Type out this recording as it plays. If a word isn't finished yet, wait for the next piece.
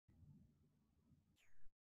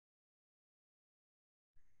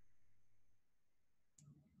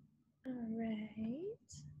right.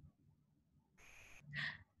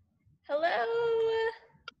 Hello.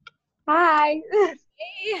 Hi.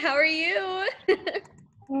 Hey, how are you?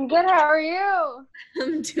 I'm good. How are you?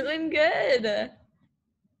 I'm doing good. I'm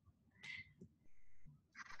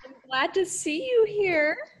glad to see you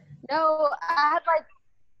here. No, I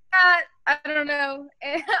had I don't know.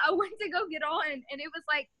 And I went to go get on, and it was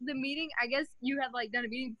like the meeting. I guess you had like done a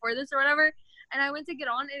meeting before this or whatever. And I went to get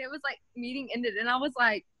on, and it was like meeting ended, and I was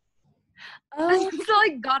like, Oh, so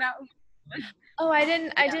like got out. I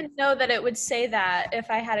didn't know that it would say that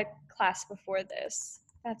if I had a class before this.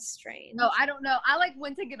 That's strange. No, I don't know. I like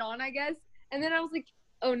went to get on, I guess, and then I was like,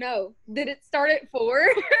 oh no, did it start at 4?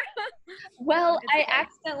 Well, It's I okay.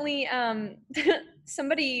 accidentally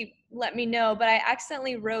somebody let me know, but I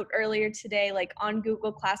accidentally wrote earlier today, like on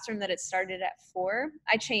Google Classroom, that it started at 4.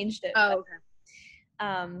 I changed it. Oh,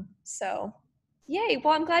 okay. So yay.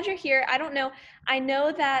 Well, I'm glad you're here. I don't know. I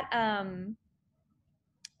know that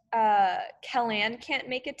Kellan can't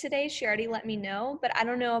make it today. She already let me know, but I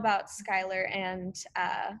don't know about Skylar and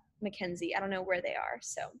Mackenzie. I don't know where they are.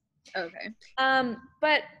 So Okay.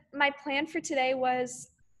 but my plan for today was,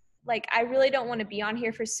 like, I really don't want to be on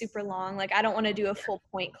here for super long. Like, I don't want to do a full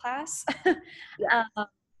point class. Yeah.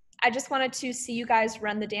 I just wanted to see you guys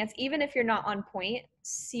run the dance, even if you're not on point,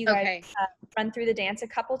 see you guys Okay. run through the dance a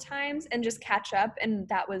couple times and just catch up. And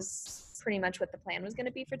that was pretty much what the plan was going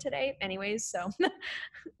to be for today anyways. So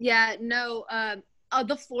Yeah, no,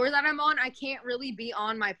 the floor that I'm on, I can't really be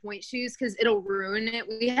on my point shoes because it'll ruin it.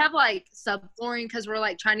 We have like subflooring because we're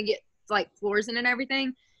like trying to get like floors in and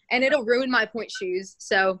everything, and it'll ruin my point shoes.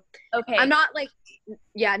 So okay. I'm not like,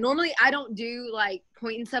 yeah, normally I don't do like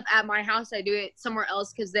point and stuff at my house. I do it somewhere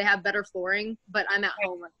else because they have better flooring, but I'm at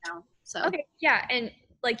home right now. So Okay, yeah, and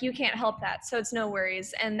like you can't help that, so it's no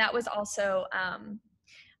worries. And that was also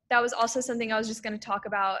something I was just going to talk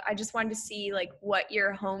about. I just wanted to see like what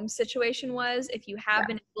your home situation was, if you have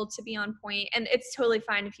been able to be on point, and it's totally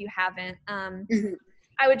fine if you haven't. Mhm.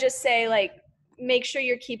 I would just say, like, make sure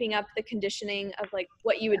you're keeping up the conditioning of like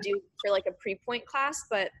what you would do for like a pre-point class.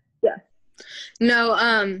 But Yeah. No,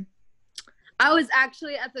 I was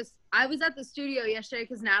actually at the studio yesterday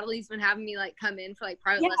because Natalie's been having me like come in for like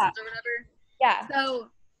private lessons or whatever. yeah, So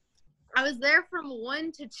I was there from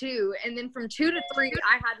 1 to 2, and then from 2 to 3,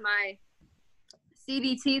 I had my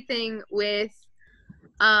CBT thing with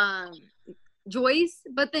Joyce,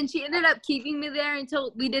 but then she ended up keeping me there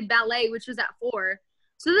until we did ballet, which was at 4.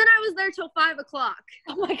 So then I was there till 5 o'clock.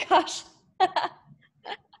 oh my gosh.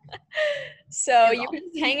 So you were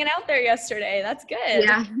just hanging out there yesterday. That's good.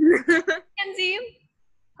 Yeah. Kenzie,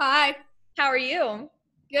 Hi. how are you?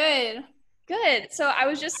 Good. Good. So I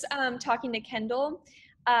was just talking to Kendall.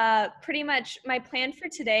 Pretty much my plan for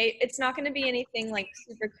today, it's not going to be anything like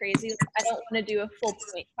super crazy. I don't want to do a full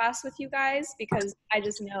point class with you guys because I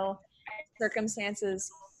just know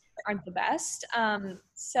circumstances aren't the best.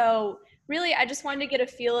 So really, I just wanted to get a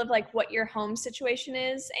feel of like what your home situation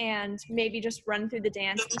is and maybe just run through the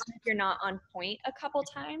dance even if you're not on point a couple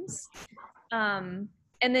times. And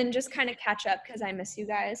then just kind of catch up because I miss you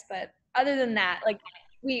guys. But other than that, like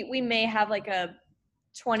we may have like a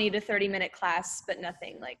 20 to 30-minute class, but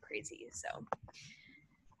nothing like crazy. So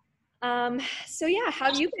yeah,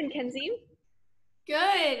 how have you been, Kenzie?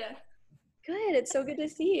 Good. Good. It's so good to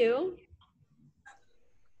see you.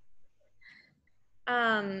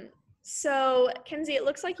 So Kenzie, it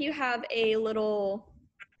looks like you have a little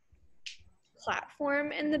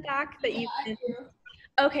platform in the back that you can.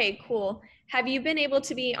 Okay, cool. Have you been able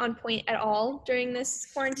to be on point at all during this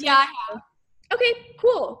quarantine? Yeah, I have. Okay,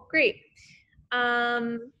 cool. Great.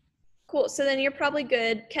 Cool. So then you're probably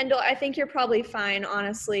good. Kendall, I think you're probably fine,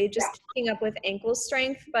 honestly, just keeping up with ankle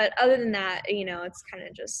strength. But other than that, it's kind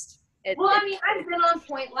of just. Well, I mean, I've been on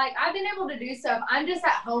point. Like, I've been able to do stuff. I'm just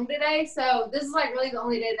at home today, so this is like really the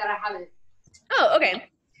only day that I haven't. Oh, okay.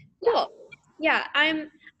 Cool. Yeah, I'm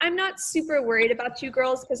not super worried about you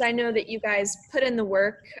girls because I know that you guys put in the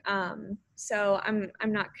work. So I'm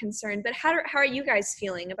not concerned. But how are you guys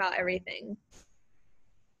feeling about everything?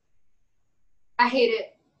 I hate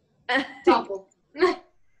it. It's awful.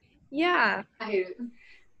 Yeah, I hate it.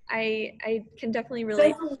 I can definitely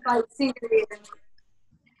relate. Like senior year.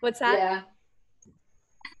 What's that? Yeah.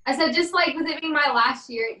 I said just like with it being my last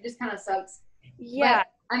year, it just kind of sucks. Yeah.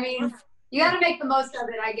 But, I mean, you got to make the most of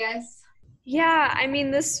it, I guess. Yeah, I mean,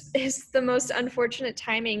 this is the most unfortunate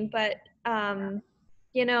timing, but as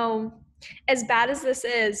bad as this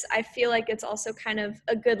is, I feel like it's also kind of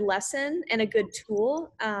a good lesson and a good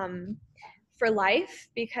tool for life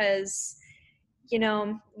because you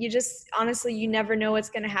know, you just honestly, you never know what's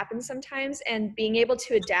going to happen sometimes. And being able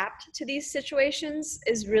to adapt to these situations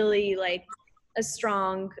is really like a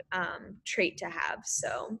strong trait to have.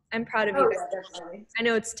 So I'm proud of you guys. Yeah, definitely. I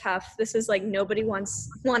know it's tough. This is like nobody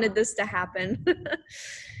wanted this to happen.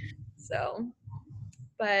 So,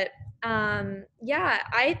 but yeah,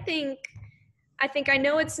 I think I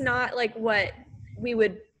know it's not like what we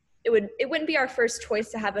would it wouldn't be our first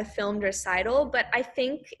choice to have a filmed recital, but I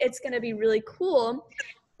think it's going to be really cool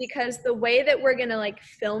because the way that we're going to like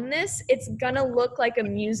film this, it's going to look like a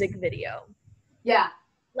music video. Yeah.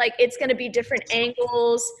 Like it's going to be different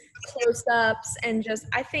angles, close-ups, and just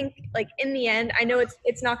I think like in the end, I know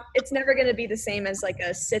it's never going to be the same as like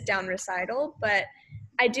a sit-down recital, but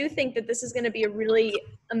I do think that this is going to be a really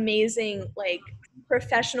amazing like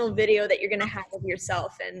professional video that you're going to have of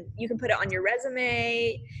yourself, and you can put it on your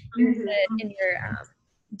resume, you can put it in your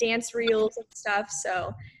dance reels and stuff.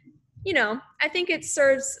 So, you know, I think it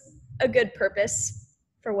serves a good purpose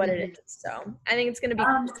for what it is. So I think it's going to be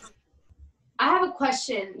I have a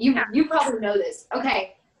question. You probably know this.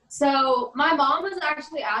 Okay. So my mom was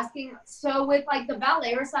actually asking, so with like the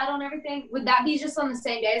ballet recital and everything, would that be just on the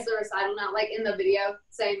same day as the recital, not like in the video?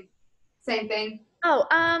 Same thing? Oh,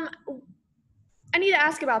 I need to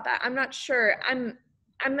ask about that. I'm not sure. I'm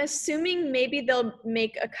assuming maybe they'll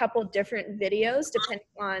make a couple different videos depending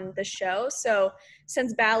on the show. So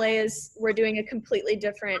since ballet we're doing a completely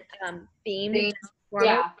different theme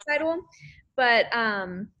recital. But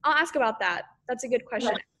I'll ask about that. That's a good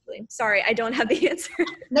question, actually. Sorry, I don't have the answer.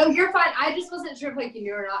 No, you're fine. I just wasn't sure if like you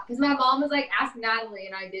knew or not, because my mom was like, ask Natalie,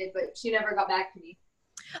 and I did, but she never got back to me.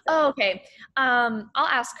 So. Oh, okay. I'll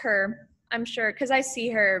ask her. I'm sure, because I see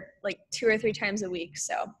her like 2 or 3 times a week.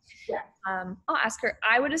 So yeah, I'll ask her.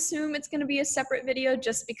 I would assume it's going to be a separate video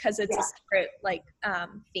just because it's a separate like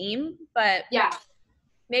theme. But yeah,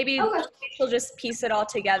 maybe she'll just piece it all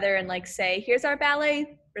together and like say, here's our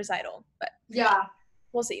ballet recital. But yeah,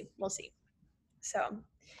 we'll see. So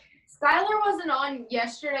Skylar wasn't on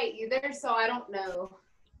yesterday either, so I don't know.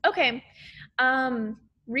 Okay.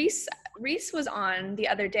 Reese was on the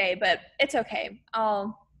other day, but it's okay.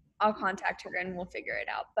 I'll contact her and we'll figure it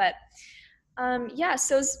out. But yeah,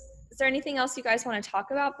 so is there anything else you guys want to talk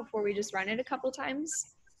about before we just run it a couple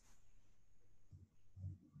times?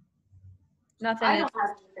 Nothing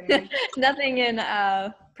nothing in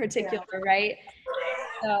particular, right?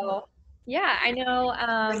 So yeah, I know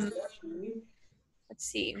let's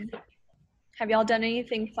see. Have y'all done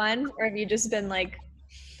anything fun, or have you just been like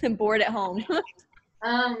bored at home?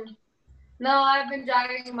 No, I've been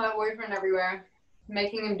dragging my boyfriend everywhere,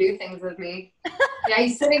 making him do things with me. Yeah,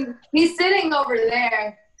 he's sitting over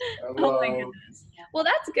there. Oh my goodness. Well,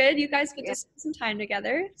 that's good. You guys get to spend some time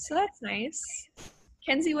together, so that's nice.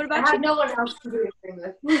 Kenzie, what about I you? have no one else to do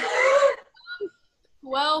anything with.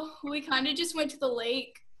 Well, we kind of just went to the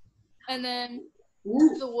lake and then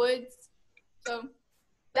the woods. So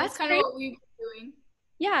that's kind of what we've been doing.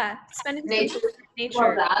 Yeah, spending nature. Nature.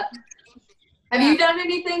 Love that. Have you done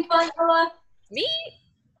anything fun, Ella? Me?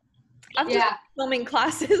 I'm just filming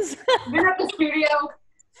classes. Been at the studio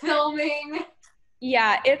filming.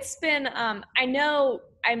 Yeah, it's been,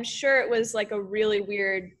 I'm sure it was like a really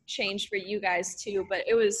weird change for you guys too, but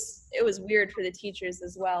it was weird for the teachers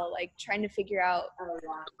as well, like trying to figure out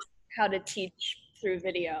how to teach through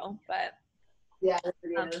video, but yeah,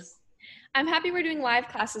 it is. I'm happy we're doing live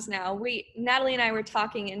classes now. Natalie and I were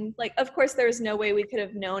talking, and like, of course there was no way we could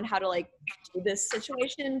have known how to like do this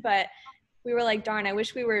situation, but we were like, darn, I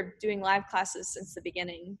wish we were doing live classes since the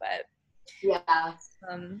beginning, but yeah.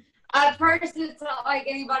 At first, it's not like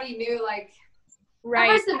anybody knew, like, at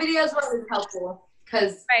first the videos weren't helpful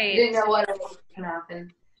because we didn't know what was going to happen.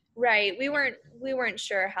 Right. We weren't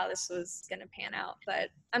sure how this was going to pan out, but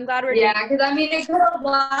I'm glad we're doing it. Yeah, because, I mean, it could have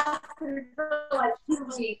lasted for, like, 2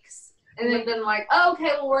 weeks and then been like, oh,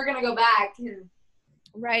 okay, well, we're going to go back. And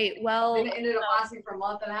right. Well, it ended up lasting for a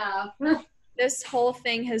month and a half. This whole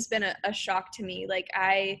thing has been a shock to me. Like,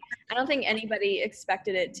 I don't think anybody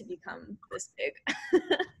expected it to become this big.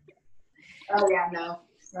 Oh, yeah, no.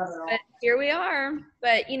 Not at all. But here we are.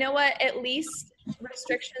 But you know what? At least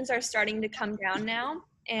restrictions are starting to come down now.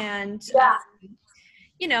 And,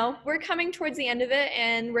 you know, we're coming towards the end of it,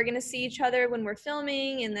 and we're going to see each other when we're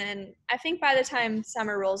filming. And then I think by the time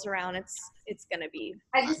summer rolls around, it's going to be.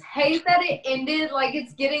 I just hate that it ended. Like,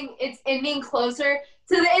 it's ending closer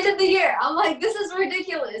to the end of the year. I'm like, this is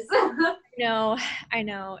ridiculous. No, I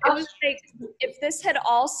know. It was like, if this had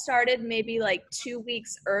all started maybe like 2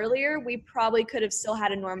 weeks earlier, we probably could have still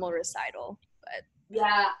had a normal recital. But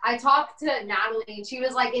yeah, I talked to Natalie, and she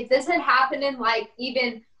was like, if this had happened in like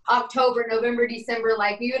even October, November, December,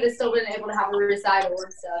 like we would have still been able to have a recital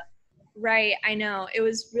and stuff. Right, I know. It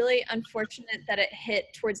was really unfortunate that it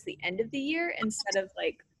hit towards the end of the year instead of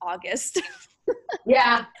like August.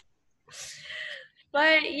 Yeah.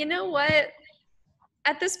 But you know what?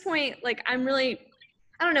 At this point, like I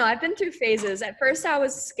don't know, I've been through phases. At first I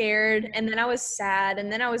was scared, and then I was sad,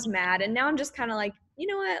 and then I was mad, and now I'm just kind of like, you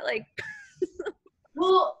know what? Like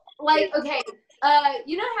Well, like, okay,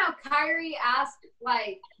 you know how Kyrie asked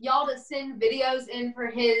like y'all to send videos in for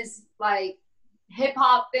his like hip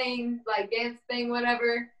hop thing, like dance thing,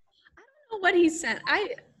 whatever? I don't know what he sent.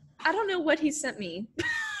 I don't know what he sent me.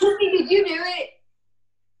 Did you do it?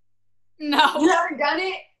 No. You haven't done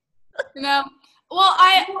it? No. Well,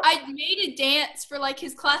 I made a dance for like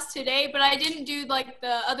his class today, but I didn't do like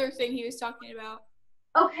the other thing he was talking about.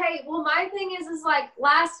 Okay, well my thing is like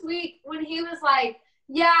last week when he was like,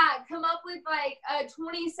 yeah, come up with like a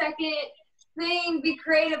 20-second thing, be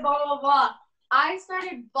creative, blah, blah, blah. I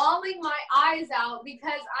started bawling my eyes out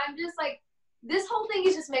because I'm just like, this whole thing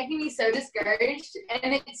is just making me so discouraged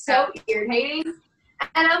and it's so irritating.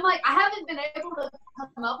 And I'm like, I haven't been able to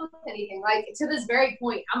come up with anything. Like, to this very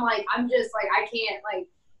point, I'm just like, I can't, like,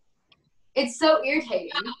 it's so irritating.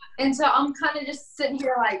 And so I'm kind of just sitting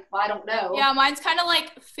here like, well, I don't know. Yeah, mine's kind of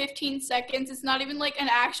like 15 seconds. It's not even like an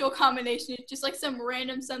actual combination. It's just like some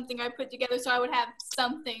random something I put together so I would have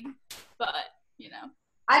something. But, you know.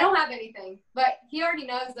 I don't have anything. But he already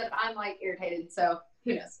knows that I'm, like, irritated. So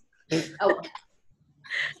who knows? Oh.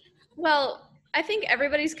 Well, I think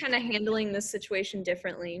everybody's kind of handling this situation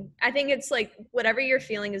differently. I think it's like whatever you're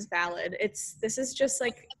feeling is valid. This is just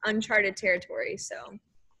like uncharted territory, so.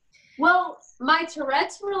 Well, my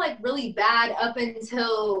Tourette's were like really bad up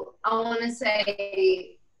until I want to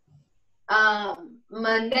say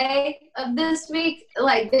Monday of this week.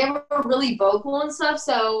 Like they were really vocal and stuff,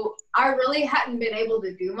 so I really hadn't been able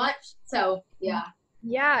to do much. So yeah.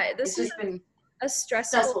 Yeah, this has been a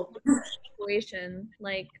stressful situation.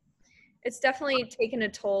 Like it's definitely taken a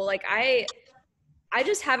toll. Like I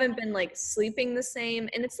just haven't been like sleeping the same,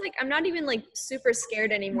 and it's like I'm not even like super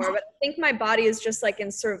scared anymore, but I think my body is just like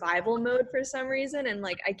in survival mode for some reason, and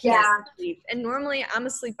like I can't sleep. And normally I'm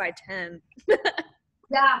asleep by 10.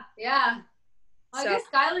 Yeah. I guess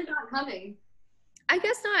Skylar's not coming. I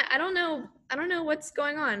guess not. I don't know what's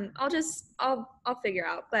going on. I'll figure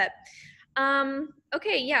out. But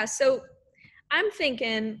okay, yeah. So I'm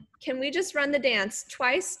thinking, can we just run the dance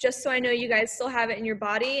twice just so I know you guys still have it in your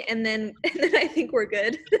body, and then I think we're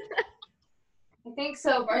good. I think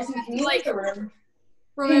so. Bryson, can you like the room?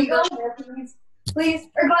 Remember, can you go there, please? Please,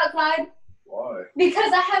 or go outside. Why?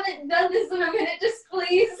 Because I haven't done this in a minute. Just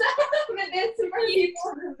please. I'm gonna dance in front of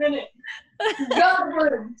people in a minute.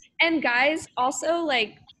 Go. And guys, also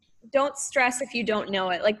like, don't stress if you don't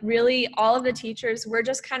know it. Like really, all of the teachers, we're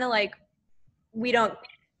just kind of like,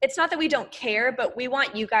 it's not that we don't care, but we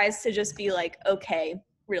want you guys to just be like, okay,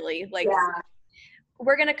 really. Like,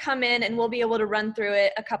 we're going to come in and we'll be able to run through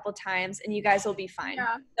it a couple times and you guys will be fine.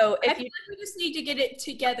 Yeah. So I feel like we just need to get it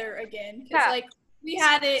together again. Because, like, we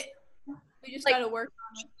had it, we just got to work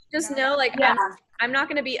on it. Just know, like, I'm not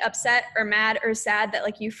going to be upset or mad or sad that,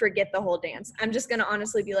 like, you forget the whole dance. I'm just going to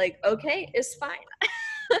honestly be like, okay, it's fine.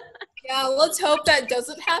 Yeah, let's hope that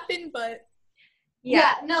doesn't happen, but.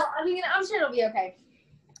 Yeah, no, I mean, I'm sure it'll be okay.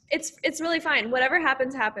 It's really fine. Whatever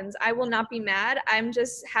happens, happens. I will not be mad. I'm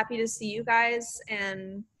just happy to see you guys.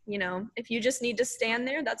 And, you know, if you just need to stand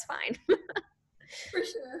there, that's fine. For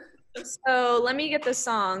sure. So let me get the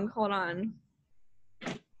song. Hold on.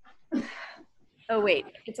 Oh, wait.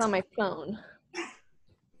 It's on my phone.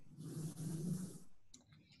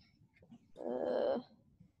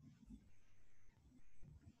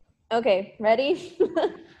 Okay, ready?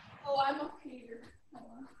 Oh, I'm up here.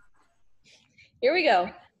 Here we go.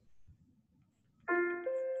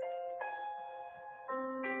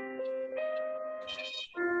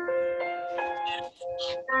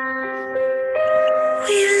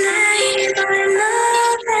 We lay my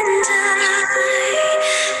love and I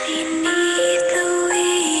beneath the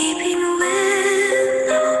weeping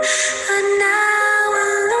willow, but now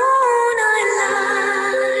alone I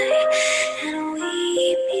lie and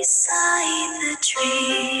weep beside the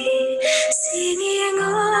tree, singing, oh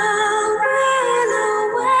willow,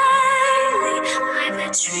 wailing, I'm the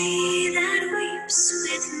tree that weeps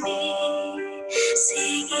with me,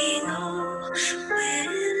 singing, oh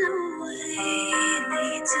willow,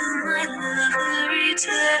 wailing, till my lover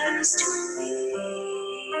returns to me.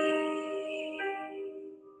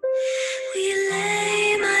 We lay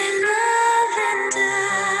my love and I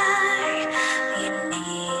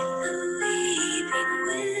beneath the weeping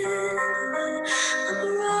willow, a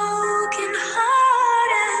broken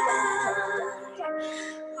heart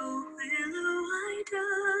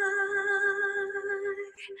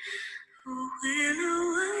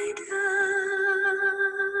willow white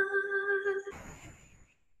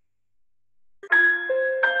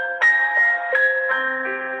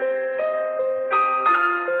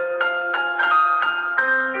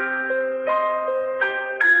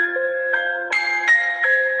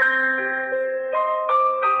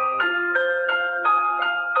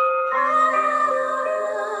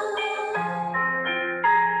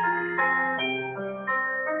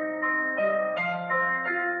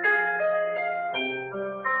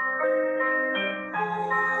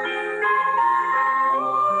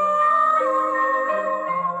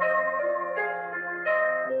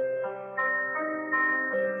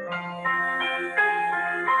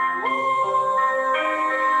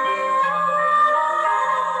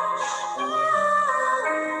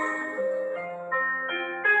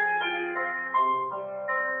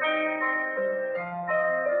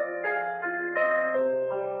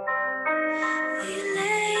we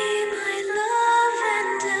lay, my love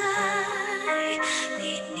and I,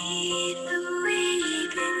 beneath the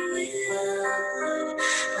weeping willow.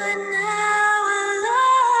 But now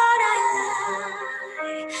alone I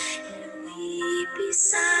lie and weep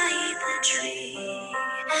beside the tree,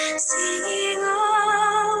 singing,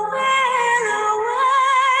 oh, willow,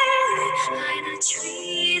 why by the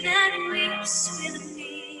tree that weeps with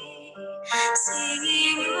me,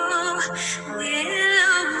 singing, oh,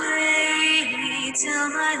 willow, wait till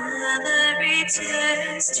my lover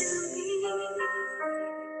returns to me.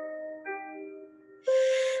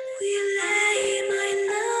 We lay, my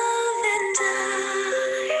love and I,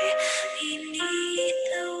 beneath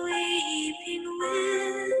the weeping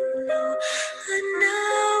willow. And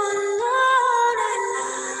now alone I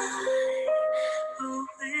lie, oh,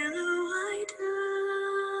 willow, I die.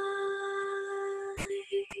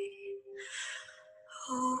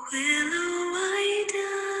 Oh, willow, I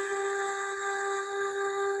die.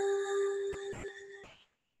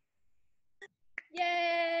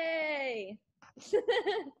 Yay!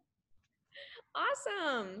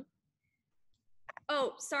 Awesome.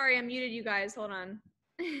 Oh, sorry, I muted you guys. Hold on.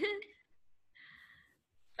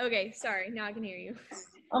 Okay, sorry. Now I can hear you.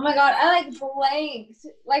 Oh my god, I like blanked.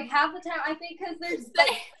 Like half the time, I think because there's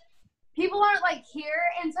like people aren't like here,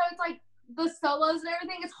 and so it's like the solos and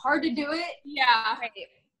everything. It's hard to do it. Yeah. Right.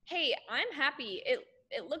 Hey, I'm happy. It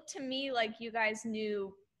looked to me like you guys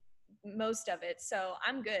knew most of it, so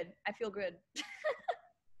I'm good. I feel good.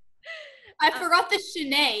 I forgot the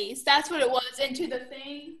shenanigans. That's what it was into the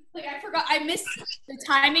thing. Like I missed the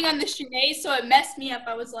timing on the shenanigans, so it messed me up.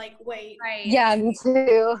 I was like, wait. Right. Yeah, me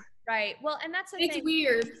too. Right. Well, and that's the It's thing.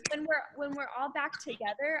 weird. When we're all back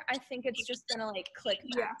together, I think it's just gonna like click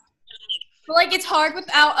back. Yeah. But like it's hard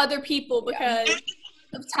without other people because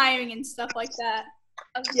of timing and stuff like that.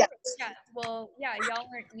 Yeah. Yeah. Well, yeah, y'all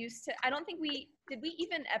weren't used to. I don't think did we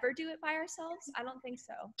even ever do it by ourselves? I don't think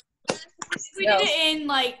so. We No. did it in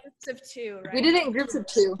like Groups of two, right? We did it in groups of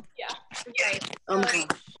 2. Right. Oh my So,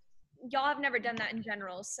 god. y'all have never done that in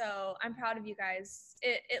general, so I'm proud of you guys.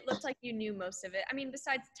 It looked like you knew most of it. I mean,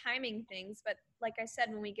 besides timing things, but like I said,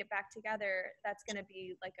 when we get back together, that's gonna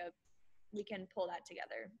be like we can pull that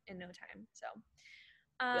together in no time. So,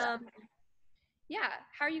 yeah.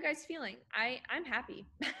 How are you guys feeling? I'm happy.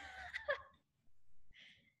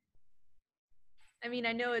 I mean,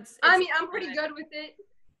 I know it's I mean, I'm pretty good with it.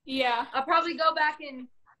 yeah. I'll probably go back and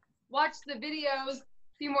watch the videos a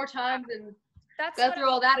few more times and that's go what through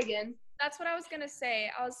all that again. That's what I was gonna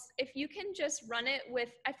say. If you can just run it with,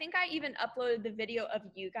 I think I even uploaded the video of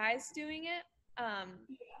you guys doing it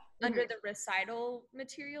under the recital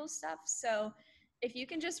material stuff. So if you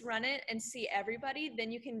can just run it and see everybody,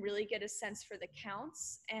 then you can really get a sense for the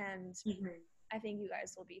counts, and I think you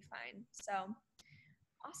guys will be fine. So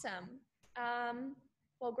awesome.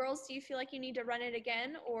 Well, girls, do you feel like you need to run it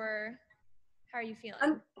again, or how are you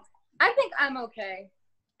feeling? I think I'm okay.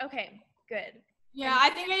 Okay, good. Yeah,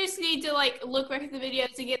 I think I just need to like look back at the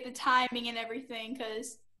videos to get the timing and everything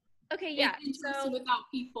because Okay, yeah. it's interesting without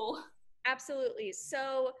people. Absolutely.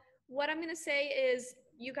 So what I'm going to say is,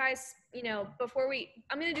 you guys, I'm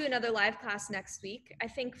going to do another live class next week. I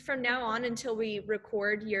think from now on until we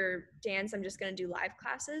record your dance, I'm just going to do live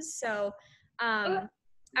classes. So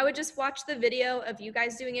I would just watch the video of you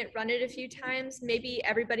guys doing it, run it a few times. Maybe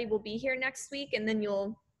everybody will be here next week, and then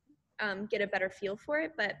you'll get a better feel for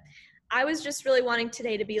it. But I was just really wanting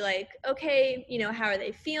today to be like, okay, how are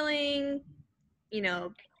they feeling?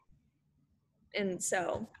 And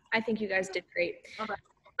so I think you guys did great. Okay.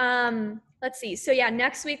 Let's see. So yeah,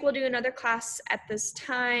 next week we'll do another class at this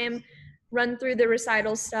time, run through the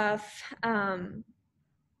recital stuff.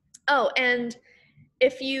 Oh, and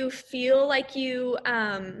if you feel like you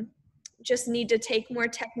just need to take more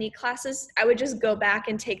technique classes, I would just go back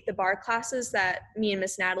and take the bar classes that me and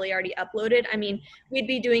Miss Natalie already uploaded. I mean, we'd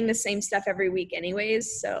be doing the same stuff every week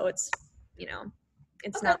anyways, so it's, you know,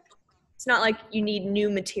 it's not like you need new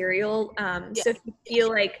material. So if you feel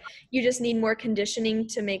like you just need more conditioning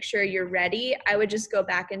to make sure you're ready, I would just go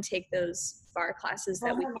back and take those bar classes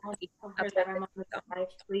that we uploaded.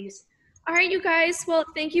 Please. All right, you guys. Well,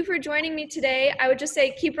 thank you for joining me today. I would just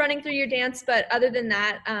say keep running through your dance, but other than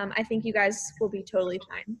that, I think you guys will be totally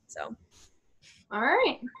fine. So, All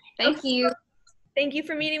right. Thank you. thank you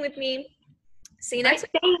for meeting with me. See you next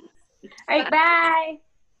week. All right, bye.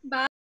 Bye.